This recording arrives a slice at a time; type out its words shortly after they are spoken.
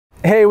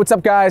Hey, what's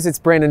up guys? It's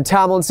Brandon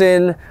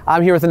Tomlinson.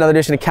 I'm here with another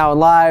edition of Cowan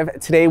Live.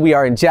 Today we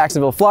are in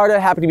Jacksonville, Florida.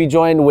 Happy to be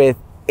joined with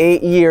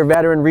 8-year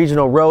veteran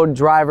regional road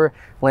driver,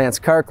 Lance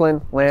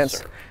Kirkland. Lance,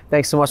 yes,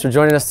 thanks so much for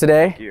joining us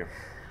today. Thank you.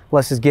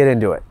 Let's just get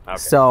into it. Okay.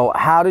 So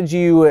how did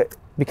you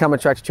become a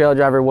tractor trailer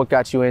driver? What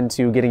got you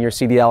into getting your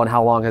CDL and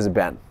how long has it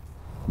been?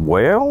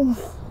 Well,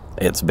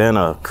 it's been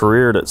a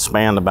career that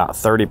spanned about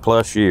 30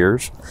 plus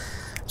years.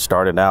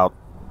 Started out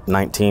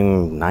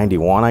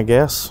 1991, I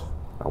guess.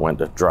 I went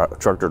to went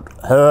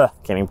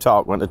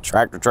to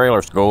tractor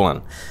trailer school in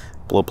a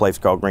little place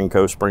called Green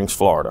Cove Springs,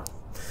 Florida.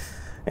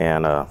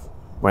 And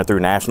went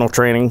through national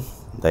training.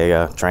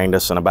 They trained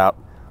us in about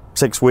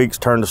 6 weeks,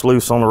 turned us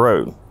loose on the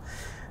road.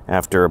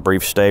 After a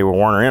brief stay with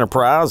Warner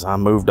Enterprise, I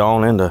moved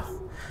on into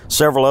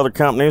several other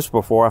companies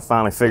before I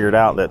finally figured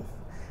out that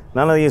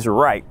none of these are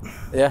right.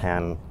 Yeah.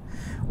 And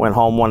went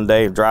home one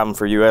day driving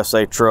for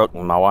USA Truck,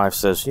 and my wife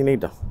says, "You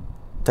need to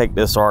take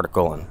this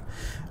article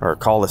or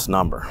call this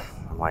number."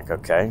 I'm like,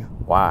 "Okay,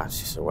 why?"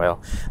 She said,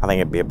 "Well, I think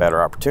it'd be a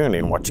better opportunity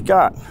than what you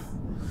got.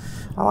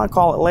 I want to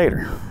call it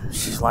later."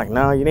 She's like,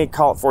 "No, you need to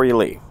call it before you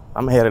leave."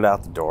 I'm headed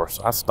out the door,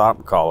 so I stopped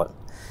and call it.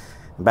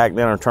 Back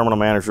then, our terminal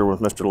manager was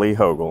Mr. Lee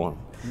Hogle.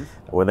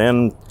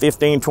 Within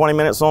 15, 20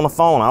 minutes on the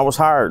phone, I was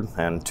hired.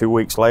 And 2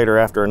 weeks later,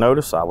 after a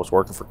notice, I was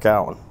working for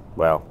Cowan.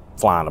 Well,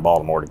 flying to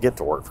Baltimore to get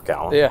to work for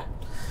Cowan. Yeah.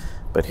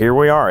 But here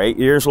we are, 8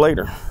 years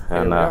later.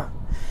 And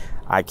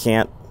I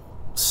can't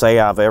say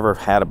I've ever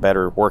had a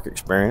better work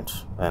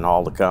experience in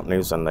all the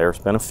companies, and there's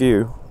been a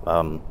few.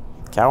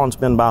 Cowan's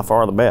been by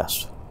far the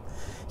best.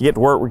 You get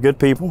to work with good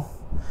people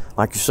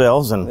like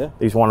yourselves and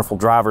these wonderful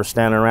drivers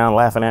standing around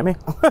laughing at me.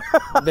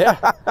 Yeah.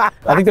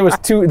 I think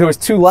there was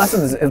two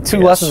lessons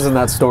in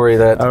that story.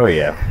 That Oh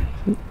yeah.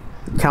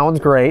 Cowan's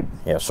great.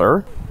 Yes,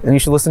 sir. And you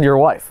should listen to your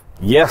wife.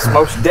 Yes,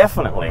 most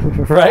definitely.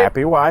 Right?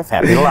 Happy wife,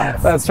 happy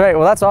life. That's right.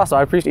 Well, that's awesome.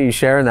 I appreciate you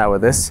sharing that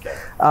with us.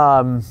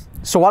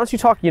 So why don't you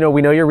talk, we know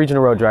you're a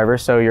regional road driver,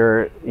 so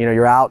you're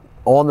out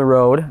on the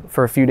road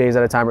for a few days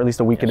at a time, or at least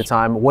a week at a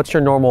time. What's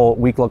your normal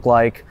week look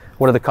like?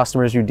 What are the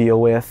customers you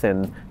deal with,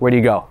 and where do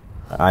you go?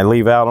 I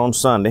leave out on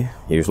Sunday,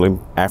 usually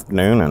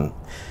afternoon, and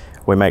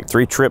we make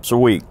 3 trips a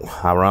week.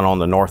 I run on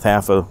the north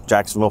half of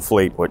Jacksonville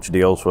fleet, which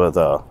deals with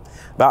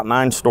about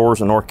 9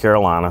 stores in North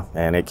Carolina,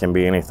 and it can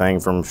be anything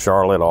from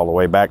Charlotte all the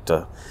way back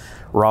to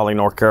Raleigh,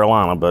 North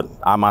Carolina, but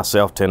I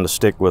myself tend to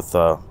stick with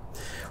the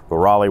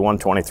Raleigh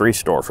 123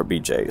 store for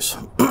BJ's.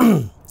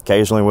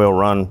 Occasionally we'll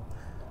run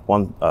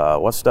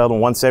what's the other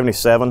one?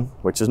 177,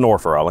 which is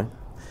North Raleigh.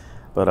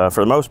 But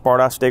for the most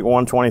part, I stick with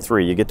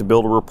 123. You get to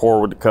build a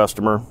rapport with the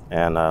customer,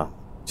 and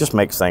just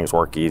makes things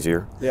work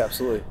easier. Yeah,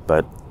 absolutely.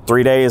 But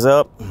 3 days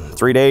up,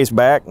 3 days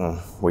back, and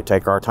we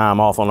take our time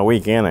off on the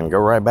weekend and go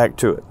right back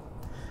to it.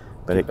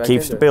 But it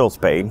keeps the bills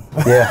paid.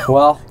 Yeah,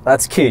 well,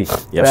 that's key.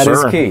 Yes, that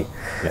is key.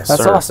 Yes,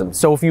 that's sir. awesome.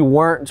 So if you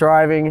weren't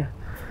driving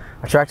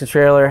a tractor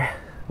trailer,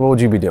 what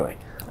would you be doing?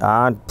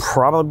 I'd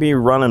probably be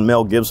running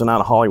Mel Gibson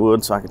out of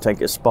Hollywood so I could take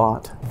his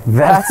spot.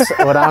 That's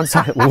what I'm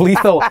saying.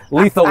 Lethal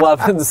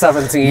Weapon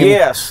 17.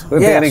 Yes,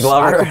 with Danny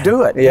Glover. I could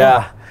do it.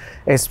 Yeah,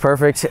 it's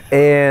perfect.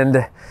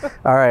 And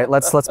all right,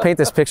 let's paint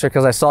this picture,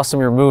 because I saw some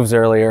of your moves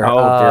earlier.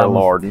 Oh dear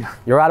Lord!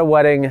 You're at a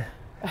wedding.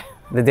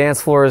 The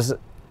dance floors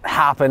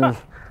happen.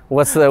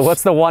 What's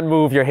the one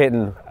move you're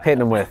hitting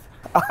them with?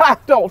 I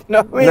don't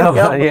know.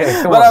 No,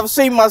 yeah, but I've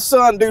seen my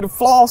son do the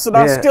floss, and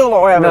I still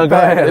don't have it. Go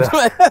ahead.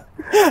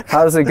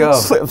 How does it go?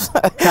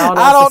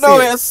 I don't know.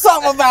 There's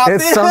something about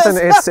this. It's something.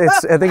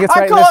 I think it's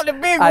right. I call it the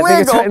big wiggle. I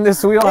think it's right in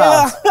this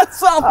wheelhouse. Yeah,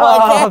 something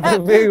like that. The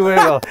big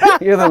wiggle.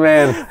 You're the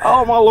man.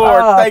 Oh my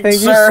Lord! Thank you,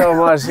 sir. you so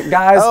much,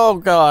 guys. Oh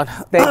God!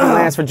 Thank you,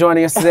 Lance, for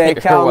joining us today.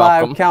 Cowan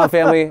Live, Cowan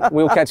family.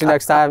 We will catch you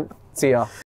next time. See y'all.